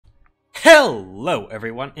Hello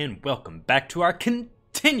everyone and welcome back to our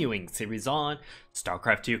continuing series on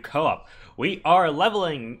Starcraft 2 Co-op. We are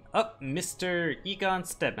leveling up Mr. Egon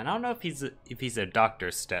Stetmann. I don't know if he's a Dr.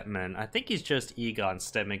 Stetmann. I think he's just Egon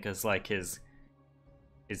Stetmann because like his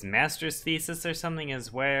master's thesis or something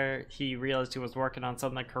is where he realized he was working on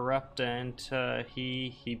something corrupt and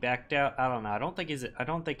he backed out. I don't know. I don't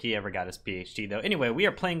think he ever got his PhD though. Anyway, we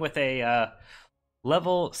are playing with a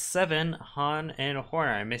level 7 Han and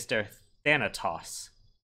Horner, Mr. Thanatos.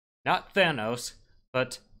 Not Thanos,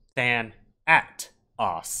 but Thanatos.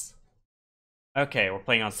 Okay, we're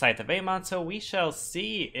playing on Scythe of Amon, so we shall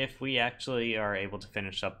see if we actually are able to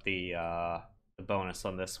finish up the bonus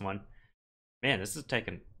on this one. Man, this is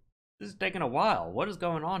taking a while. What is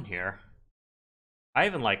going on here? I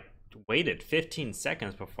even like waited 15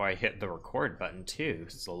 seconds before I hit the record button too.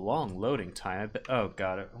 It's a long loading time. Oh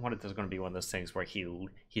god, I wonder if there's going to be one of those things where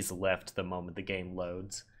he's left the moment the game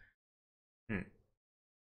loads.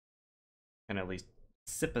 Can at least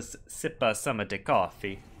sip some of the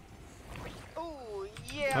coffee. Oh,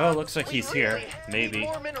 yeah. Oh, looks like he's here. Maybe.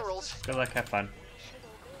 More minerals. Good luck, have fun.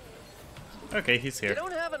 Okay, he's here. You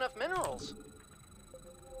don't have enough minerals.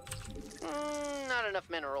 Not enough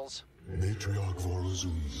minerals. Matriarch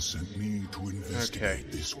Vorlazuz sent me to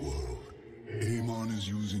investigate this world. Amon is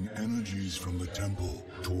using energies from the temple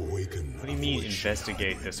to awaken. What do you mean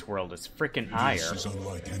investigate this world? It's frickin' ire. This is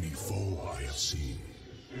unlike any foe I have seen.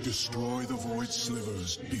 Destroy the void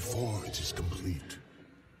slivers before it is complete.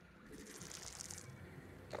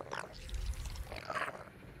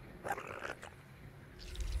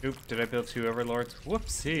 Oop, did I build 2 overlords?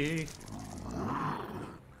 Whoopsie.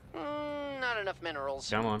 Not enough minerals.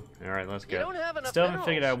 Come on. Alright, let's go. You don't have enough Still haven't minerals.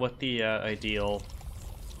 figured out what the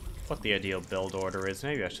ideal build order is.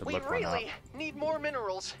 Maybe I should We look one up. really need more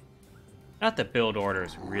minerals. Not that build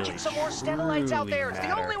orders really Get some more Stellalites out there. It's the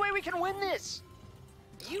matter. only way we can win this.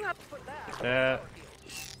 You have to put that. That.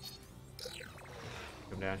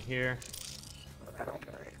 Come down here. Is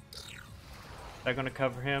that gonna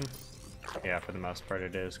cover him? Yeah, for the most part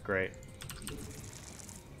it is. Great.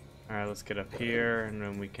 Alright, let's get up here, and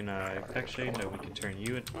then we can, actually, no, we can turn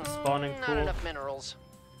you into spawning. Not Cool. enough minerals.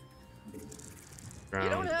 Drone, You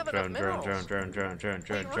don't have enough drone, minerals. drone.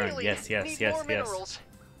 We really Yes. need more minerals.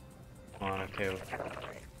 Come on, okay.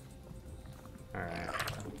 Alright.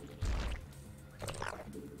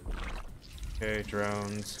 Okay,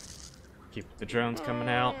 drones. Keep the drones coming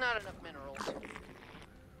out. Not enough minerals.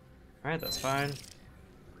 Alright, that's fine.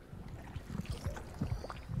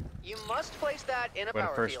 You must place that in a Got a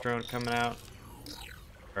power first field. drone coming out.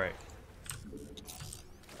 Right.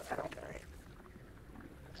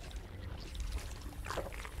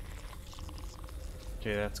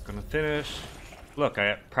 Okay, that's gonna finish. Look,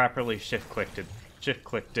 I properly shift-clicked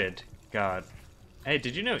it. God. Hey,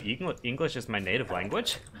 did you know English is my native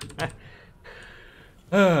language?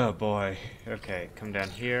 Oh boy. Okay, come down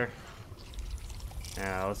here.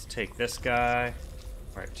 Now let's take this guy.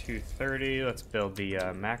 We're at 230. Let's build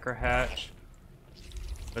the macro hatch.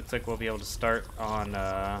 Looks like we'll be able to start on.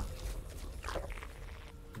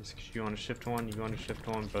 You want to shift one? You want to shift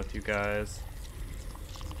one? Both you guys.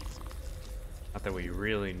 Not that we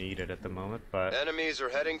really need it at the moment, but Enemies are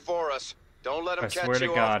heading for us. Don't let them I catch swear to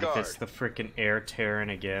you God, off if guard. it's the freaking air Terran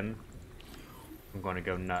again, I'm going to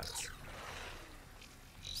go nuts.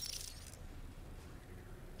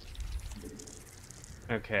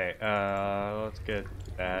 Okay, let's get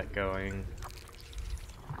that going.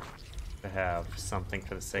 To have something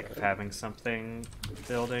for the sake of having something.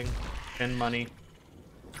 Building. Spend money.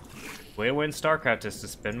 Way to win Starcraft is to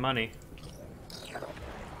spend money.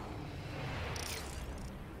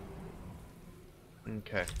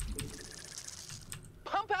 Okay.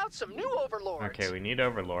 Pump out some new overlords. Okay, we need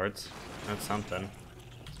overlords. That's something.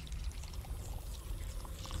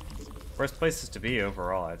 Worst places to be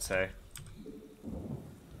overall, I'd say.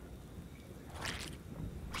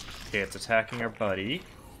 Okay, it's attacking our buddy.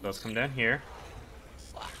 Let's come down here.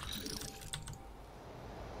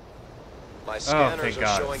 My scanners thank are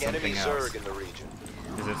God, showing enemy something else. Zerg in the region.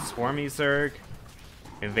 Is it Swarmy Zerg?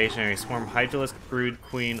 Invasionary Swarm, Hydralisk, Brood,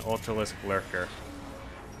 Queen, Ultralisk, Lurker.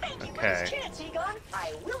 Okay.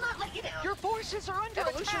 I will not let you down. Your forces are under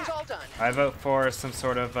Evolution's all done. I vote for some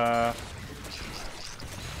sort of,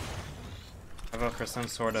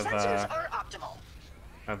 Sensors are optimal.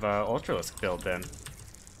 Ultralisk build then.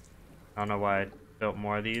 I don't know why I built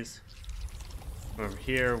more of these. Over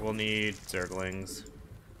here, we'll need Zerglings.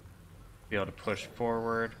 Be able to push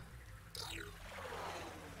forward.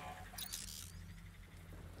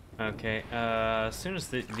 Okay, as soon as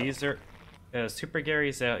these are... Super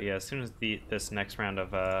Gary's out, yeah, as soon as this next round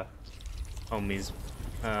of homies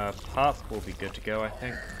Pop will be good to go, I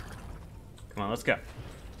think. Come on, let's go.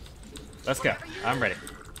 Let's go. I'm ready.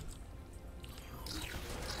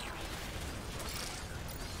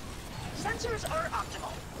 Sensors are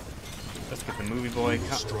optimal. Let's get the movie boy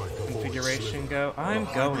configuration go. I'm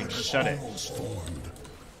going. Shut it.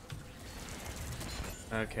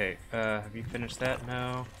 Okay, have you finished that?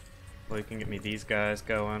 No. Well, you can get me these guys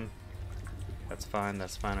going. That's fine,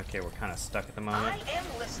 that's fine. Okay, we're kind of stuck at the moment. I am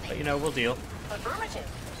listening. But you know, we'll deal. Affirmative.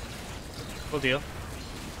 We'll deal.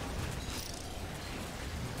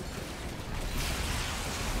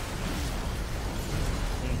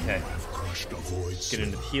 Okay. Get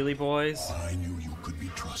into the Healy boys. I knew you could be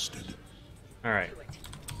trusted. Alright.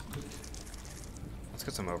 Let's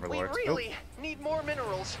get some We overlords. really need more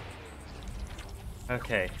minerals.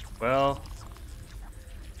 Okay, well,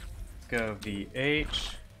 let's go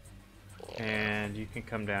VH, and you can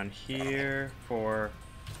come down here for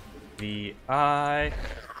VI.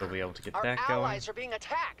 We'll be able to get Our that going. allies are being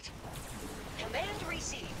attacked. Command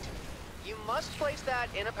received. You must place that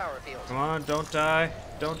in a power field. Come on, don't die.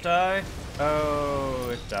 Don't die. Oh,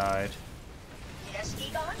 it died. Yes,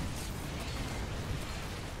 Egon?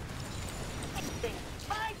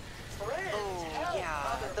 My friend. Oh,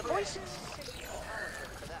 yeah. The voices.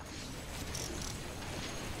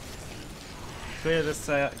 Clear this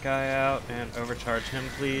guy out and overcharge him,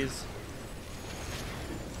 please.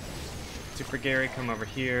 Super Gary, come over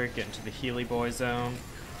here. Get into the Healy boy zone.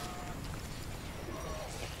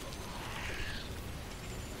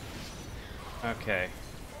 Okay.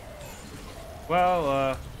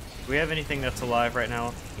 Well, do we have anything that's alive right now?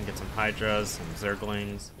 We can get some Hydras, some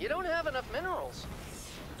Zerglings. You don't have enough minerals.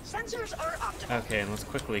 Sensors are optimal. Okay, and let's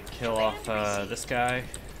quickly kill off this guy.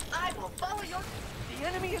 I will follow your... The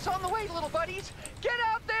enemy is on the way, little buddies. Get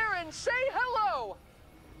out there and say hello.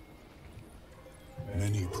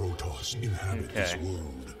 Many Protoss inhabit this Okay.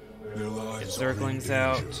 world. Their lives Get are in Zerglings danger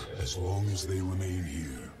out. as long as they remain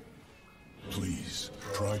here. Please,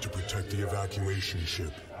 try to protect the evacuation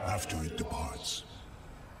ship after it departs.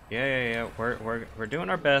 Yeah. We're doing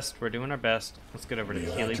our best. We're doing our best. Let's get over to The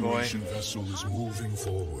the Healy boy. evacuation vessel is moving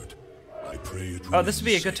forward. I pray it Oh, this would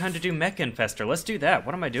be a remains good time to do Mecha Infestor. Let's do that.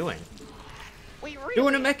 What am I doing? We really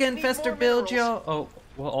Doing a Mecha need Infestor more build, minerals. y'all. Oh,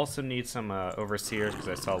 we'll also need some Overseers because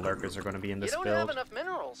I saw Lurkers are going to be in You this don't have build. enough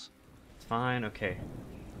minerals. It's fine. Okay.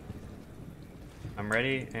 I'm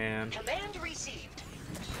ready and Command received.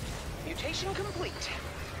 Mutation complete.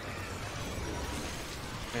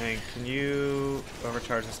 can you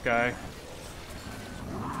overcharge this guy?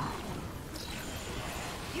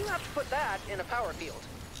 You have to put that in a power field.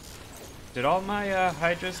 Did all my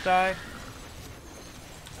Hydras die?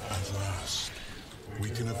 At last, we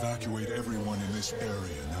can evacuate everyone in this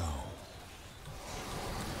area now.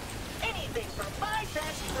 Anything for my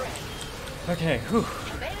best friend. Okay. Whew.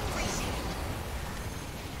 Command received.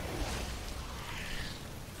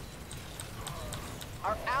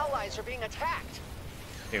 Our allies are being attacked.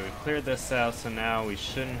 Okay, we cleared this out, so now we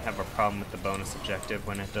shouldn't have a problem with the bonus objective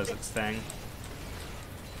when it does its thing.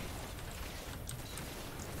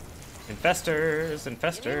 Infestors,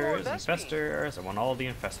 infestors, infestors. I want all the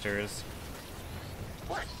infestors.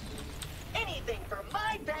 What? Anything for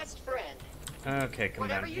my best friend. Okay, come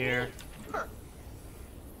Whatever down you here. need. Huh.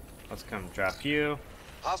 Let's come drop you.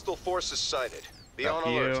 Hostile forces sighted. Be Drop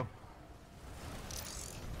on alert. you.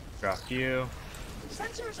 Drop you.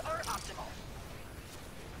 Sensors are optimal.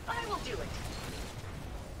 I will do it.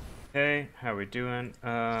 Okay, how we doing?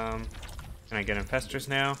 Can I get infestors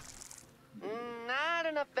now? Not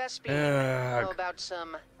enough Vespine. Ugh. How about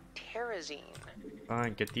some Terrazine?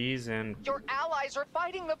 Fine, get these and Your allies are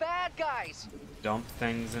fighting the bad guys. dump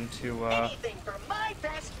things into Anything for my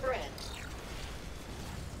best friend.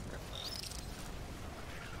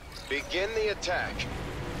 Begin the attack.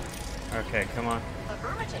 Okay, come on.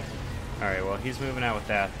 Affirmative. Alright, well he's moving out with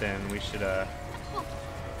that, then we should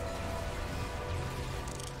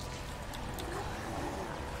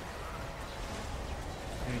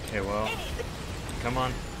Okay, well, Anything. come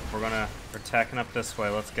on. We're attacking up this way.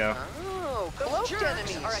 Let's go. Oh, Those cloaked jerks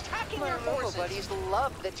enemies are attacking My their local forces. buddies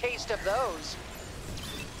love the taste of those.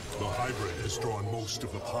 The hybrid has drawn most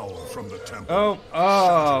of the power from the temple.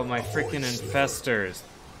 Oh, my Shatter freaking the void infestors.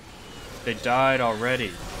 They died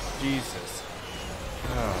already. Jesus.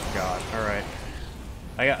 Oh god. Alright.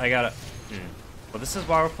 I gotta. Well, this is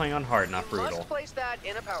why we're playing on hard, not You brutal. must place that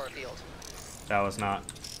in a power field. That was not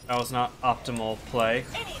optimal play,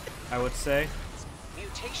 Anything. I would say.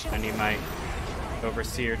 Mutation. I need my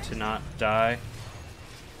overseer to not die.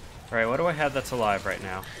 Alright, what do I have that's alive right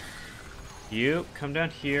now? You come down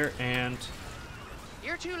here and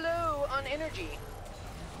You're too low on energy.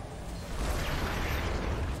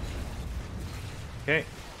 Okay.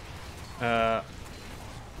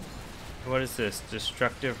 What is this?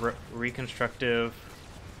 Destructive, reconstructive,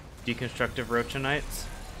 deconstructive Rochanites?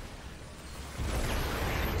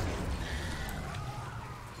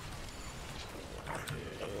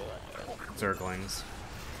 Zerglings.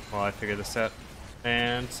 While I figure this out.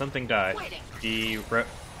 And something died. The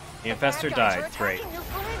infestor died. Great.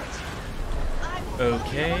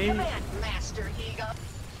 Okay.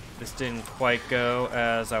 This didn't quite go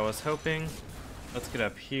as I was hoping. Let's get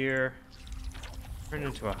up here. Turn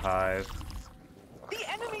into a hive.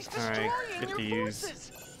 Alright, get to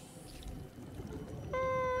use.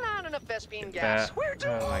 Not enough Vespene gas. Where do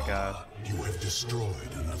Oh my god. You have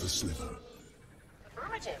destroyed another sliver.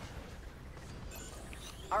 Affirmative.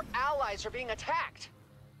 Our allies are being attacked.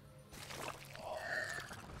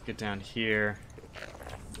 Get down here.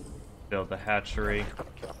 Build the hatchery.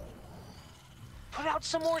 Put out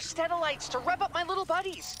some more Stedalites to rev up my little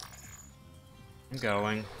buddies. I'm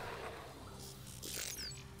going.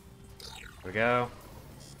 Here we go.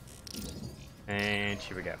 And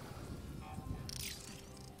here we go.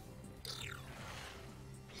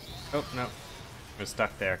 Oh, no. We're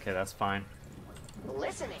stuck there. Okay, that's fine.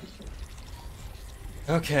 Listening.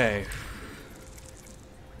 Okay.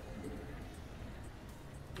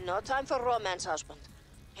 No time for romance, husband.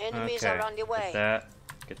 Enemies Okay. are on the way.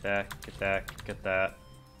 Get that.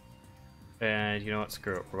 And you know what?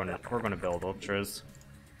 Screw it. We're gonna build ultras.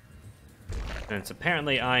 Since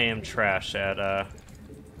apparently I am trash at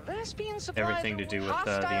Vespene supplies everything to do with the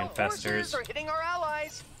hostile forces infestors. are hitting our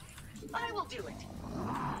allies. I will do it.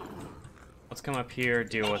 Let's come up here,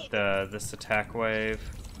 deal with this attack wave.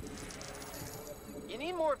 You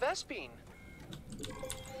need more Vespene.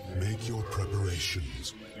 Make your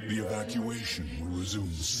preparations. The evacuation will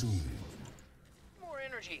resume soon. More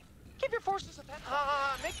energy. Give your forces a pep.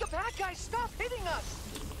 Make the bad guys stop hitting us.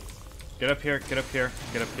 Get up here, get up here,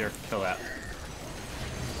 get up here. Kill that.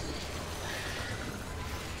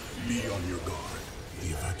 Be on your guard. The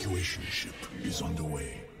evacuation ship is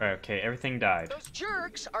underway. Alright, okay, everything died. Those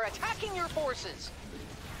jerks are attacking your forces.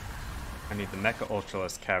 I need the Mecha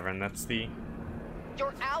Ultralisk Cavern. That's the...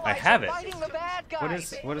 Your allies I have are it. fighting the bad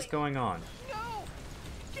guys. What is going on? No!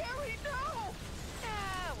 Gary, no!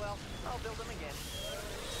 Ah, well, I'll build them again.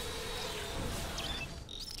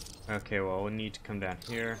 Okay, well, we'll need to come down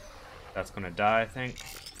here. That's gonna die, I think.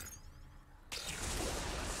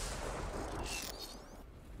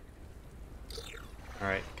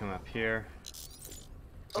 Alright, come up here.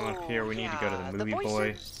 Come up here, we need to go to the movie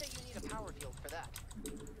boy. Say you need a power field for that.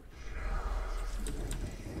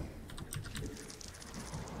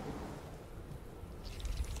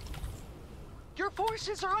 Your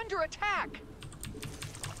forces are under attack.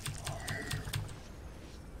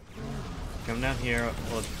 Come down here,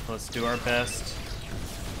 let's do our best.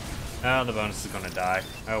 Oh, the bonus is gonna die.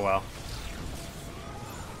 Oh well.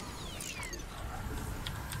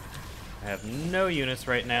 I have no units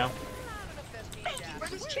right now. Thank you for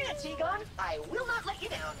this chance, Egon. I will not let you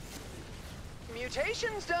down.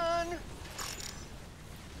 Mutation's done.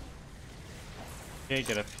 Okay,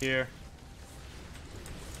 get up here.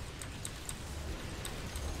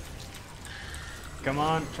 Come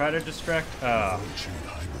on, try to distract. The Richard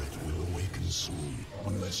hybrid will awaken soon,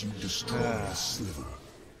 unless you destroy a sliver.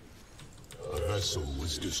 A vessel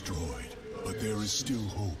was destroyed, but there is still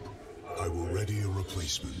hope. I will ready a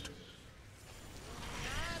replacement.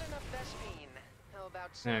 Not enough Vespene. How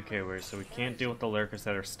about some... Okay, weird. So we can't deal with the lurkers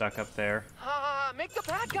that are stuck up there. Make the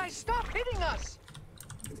bad guys stop hitting us.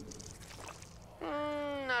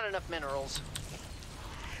 Not enough minerals.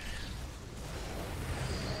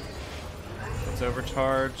 Let's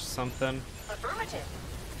overcharge something. Affirmative.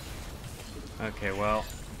 Okay, well,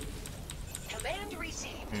 Command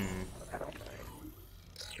received.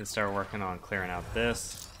 let's start working on clearing out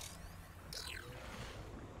this.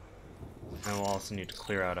 And we'll also need to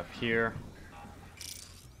clear out up here.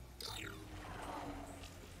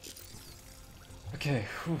 Okay,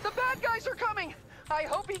 whew. The bad guys are coming. I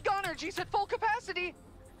hope Egonergy's at full capacity.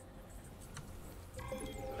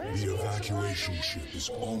 The evacuation ship is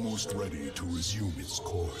almost ready to resume its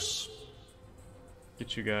course.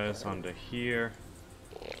 Get you guys onto here.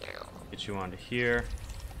 Get you onto here.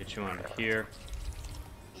 Get you onto here.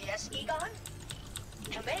 Yes, Egon?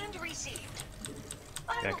 Command received.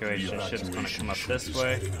 I will Evacuation ship's gonna come up ship this is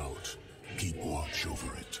way. heading out. Keep watch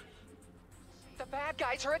over it. The bad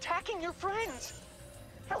guys are attacking your friends.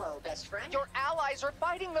 Hello, best friend. Your allies are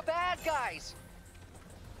fighting the bad guys.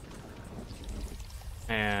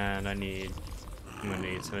 And I'm gonna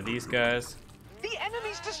need some of these guys. The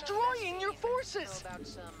enemy's destroying your forces. How about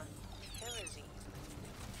some kerosene?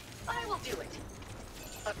 I will do it.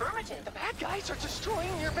 Affirmative. The bad guys are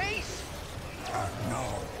destroying your base. Act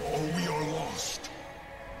now, or we are lost.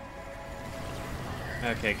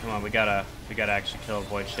 Okay, come on, we gotta actually kill a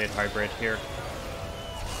Void Shade Hybrid here.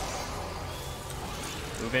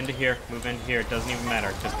 Move into here, it doesn't even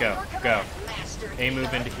matter, just go, go. Master A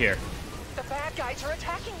move into here. The bad guys are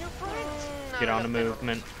attacking your friends. Get on the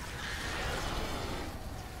movement.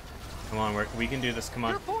 Come on, we can do this, come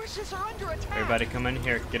on. Your forces are under attack. Everybody come in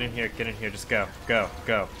here, get in here, just go, go,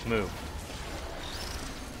 go, move.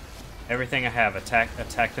 Everything I have,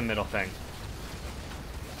 attack the middle thing.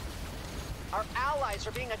 Our allies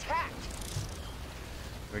are being attacked.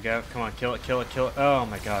 Here we go, come on, kill it, kill it, kill it. Oh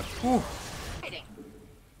my god. Whew.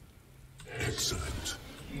 Excellent.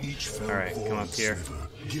 Each fell Alright, come up here. sliver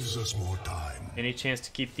gives us more time. Any chance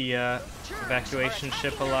to keep the evacuation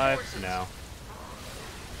ship alive? No.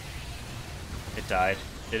 It died.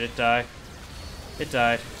 Did it die? It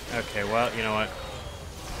died. Okay, well, you know what?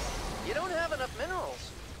 You don't have enough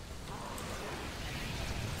minerals.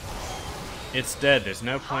 It's dead. There's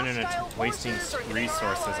no point in Hostile wasting forces are hitting our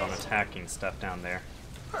resources on allies. attacking stuff down there.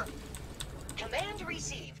 Command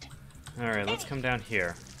received. Alright, let's come down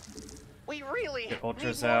here. We really Get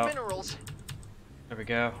ultras need more out. minerals. There we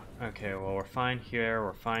go. Okay, well, we're fine here.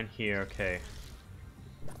 We're fine here. Okay.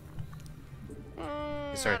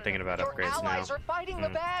 You start thinking about Your upgrades now. allies are fighting the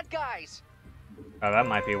bad guys. Oh, that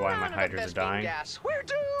might be why my None of the hydras are best beam dying. gas. We're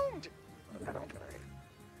doomed.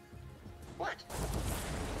 What?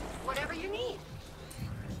 Whatever you need.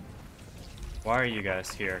 Why are you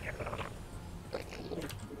guys here?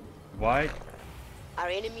 Why? Our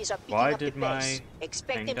enemies are picking Why up did the my pace.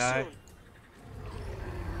 Expect thing them die? soon.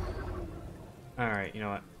 Alright, you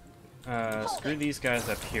know what? Screw these guys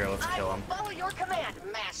up here. Let's I kill will them. follow your command,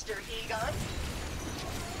 Master Egon.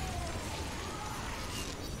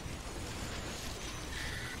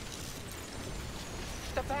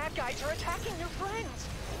 The bad guys are attacking your friends.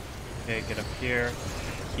 Okay, get up here.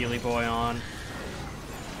 Healy boy on.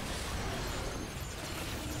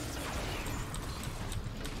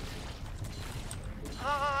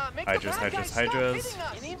 Make Hydras, the bad hydras, guys stop hydras. hitting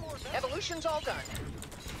us. You need more Evolution's all done.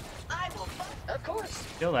 I will of course.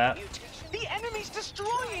 Kill that. The enemy's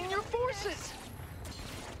destroying your forces.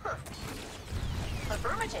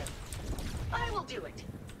 Affirmative. I will do it.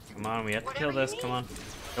 Come on, we have to kill Whatever you this. need. Come on.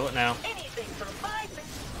 Kill it now. Anything for 5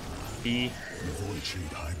 minutes. B. The Void Shade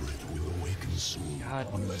Hybrid will awaken soon, God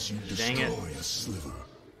unless you dang it. destroy a sliver.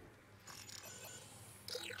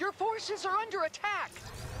 Your forces are under attack.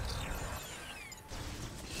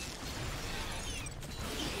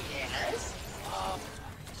 Yes.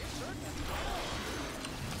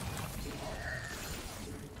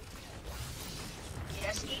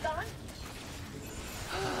 Yes, Egon?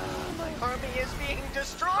 My army is being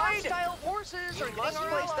destroyed. Hostile forces are You must must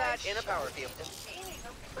place place that that in a power field.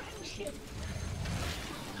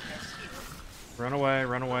 Run away,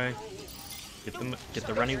 run away. Get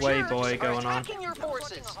the runny way boy going on. Attacking your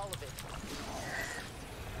forces.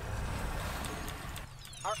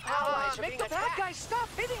 Our allies are make the bad guys stop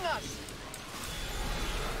hitting us.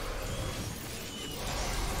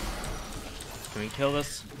 Can we kill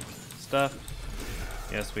this stuff?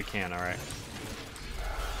 Yes, we can. Alright.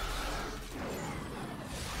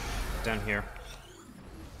 Down here.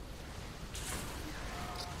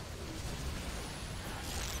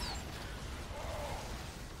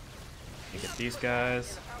 You get these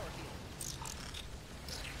guys.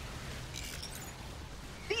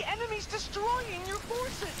 The enemy's destroying your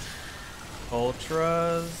forces.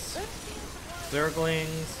 Ultras.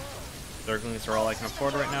 Zerglings. Zerglings are all I can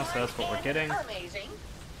afford right now, so that's what we're getting. Amazing.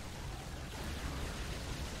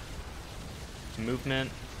 Movement.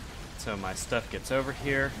 So my stuff gets over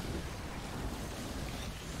here.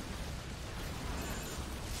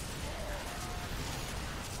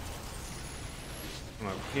 Come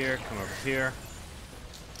over here, come over here.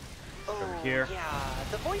 Over here. Yeah,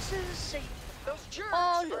 the voices say those jerks.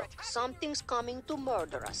 Oh, look, something's coming to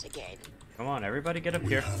murder us again. Come on, everybody get up We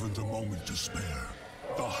here. haven't a moment to spare.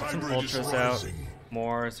 The Some hybrid is ultras out. rising.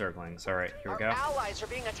 More Zerglings. Alright, here we Our go. allies are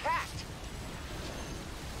being attacked.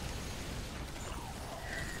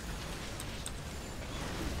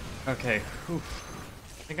 Okay, whew.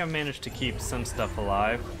 I think I managed to keep some stuff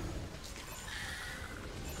alive.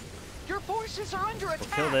 Your forces are under We'll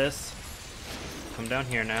attack. kill this. Come down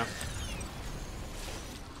here now.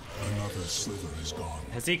 Another sliver is gone.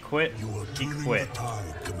 Has he quit? You are He turning quit. the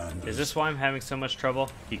tide, Commander. Is this why I'm having so much trouble?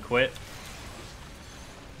 He quit?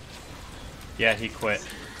 Yeah, he quit.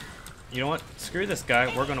 You know what? Screw this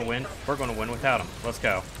guy. We're gonna win. We're gonna win without him. Let's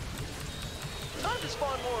go. Time to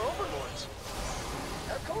spawn more overlords.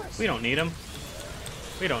 Of course. We don't need him.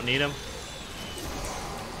 We don't need him.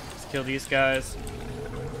 kill these guys.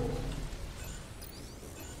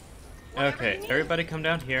 Okay, everybody come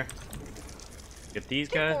down here. Get these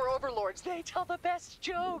guys. More overlords. They tell the best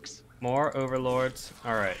jokes. More overlords.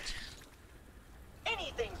 Alright.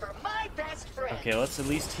 Anything for my best friend. Okay, let's at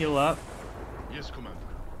least heal up. Yes, Commander.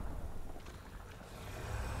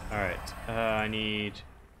 Alright, I need...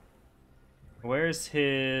 Where's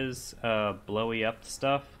his, blowy up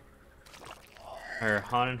stuff? Or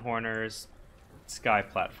Han and Horner's sky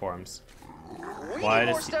platforms. We need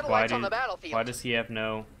more satellites on the battlefield. Why does he have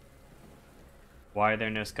no... Why are there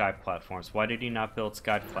no sky platforms? Why did he not build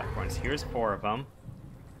sky platforms? Here's 4 of them.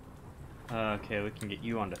 Okay, we can get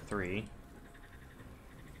you onto 3.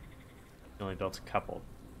 He only built a couple.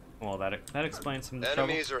 Well, that explains some of the trouble.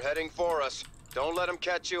 Enemies are heading for us. Don't let them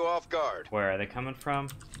catch you off guard. Where are they coming from?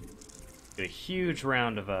 Get a huge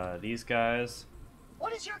round of these guys.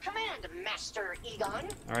 What is your command, Master Egon?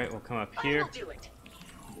 Alright, we'll come up I here. will do it.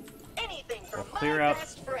 Anything for We'll my clear out.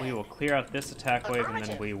 best friend. We will clear out this attack wave, and then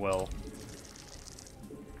Affirmative. we will.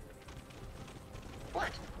 What?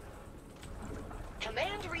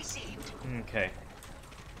 Command received. Okay.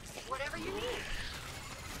 Whatever you need.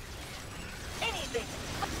 Anything.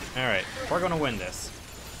 Alright, we're gonna win this.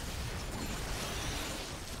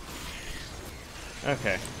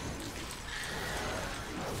 Okay.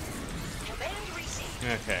 Command received.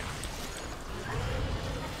 Okay.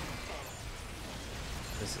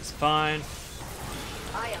 This is fine.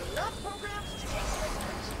 I am not programmed to take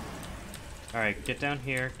prisoners. Alright, get down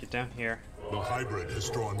here. Get down here. The hybrid has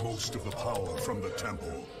drawn most of the power from the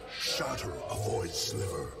temple. Shatter a void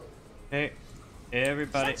sliver. Hey,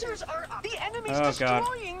 everybody. Sensors are up. The enemy's Oh, God.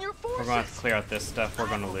 destroying your forces. We're gonna have to clear out this stuff. We're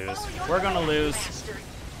gonna I will lose. follow your We're gonna command, lose. Master.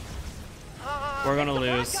 We're gonna the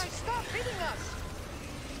bad lose. guys, stop hitting us.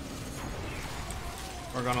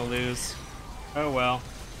 We're gonna lose. Oh well.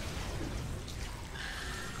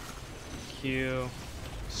 Q.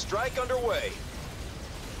 Strike underway.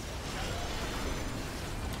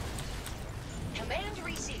 Command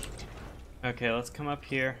received. Okay, let's come up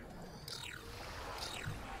here.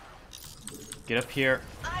 Get up here.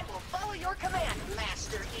 I will follow your command,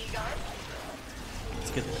 Master Egon.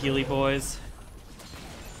 Let's get the Healy boys.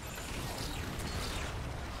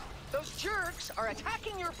 Those jerks are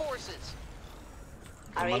attacking your forces.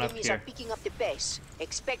 Our Come on up enemies here. are picking up the base.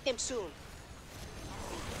 Expect them soon.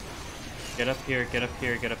 Get up here, get up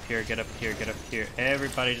here, get up here, get up here, get up here.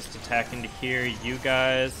 Everybody just attack into here. You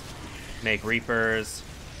guys make Reapers.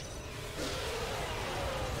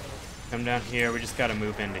 Come down here. We just gotta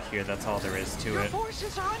move into here. That's all there is to Your it.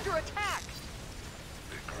 forces are under attack.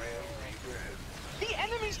 The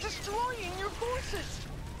enemy's destroying your forces.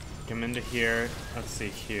 Come into here. Let's see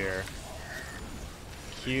here.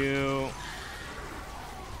 Q.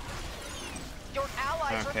 Your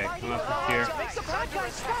allies Okay, are fighting come up for here. our Make the bad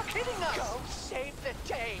guys stop hitting us. Go save the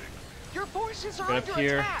day. Your forces are Get up under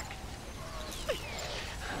here. attack.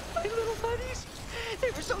 My little buddies, they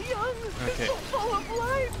were so young, Okay. so full of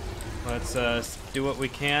life. Let's do what we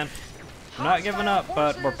can. I'm not giving up,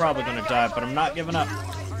 but we're probably gonna die, but I'm not giving up. You're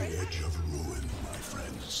on the edge of ruin, my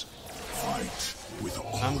friends. Fight with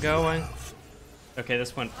all I'm you going. have. Okay,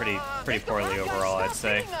 this went pretty Make the poorly bad guys overall, I'd stop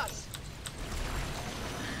say. hitting us.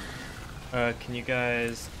 Can you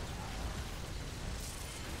guys...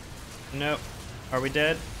 Nope. Are we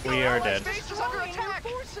dead? We Your are allies' dead. base is under attack.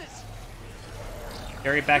 Forces.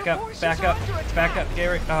 Gary, back Your up, forces back are up, under back attack. up,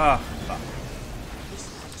 Gary. Ah, fuck.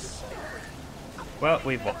 Well,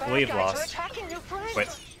 we've The bad guys are lost. attacking your friends. Wait.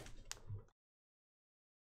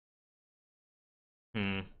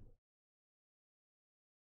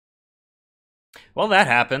 Well, that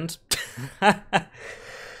happened.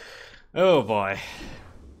 Oh boy.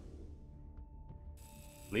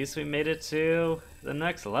 At least we made it to the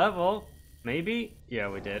next level. Maybe? Yeah,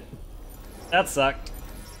 we did. That sucked.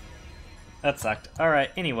 That sucked.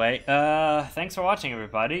 Alright, anyway, thanks for watching,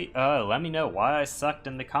 everybody. Let me know why I sucked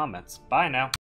in the comments. Bye now.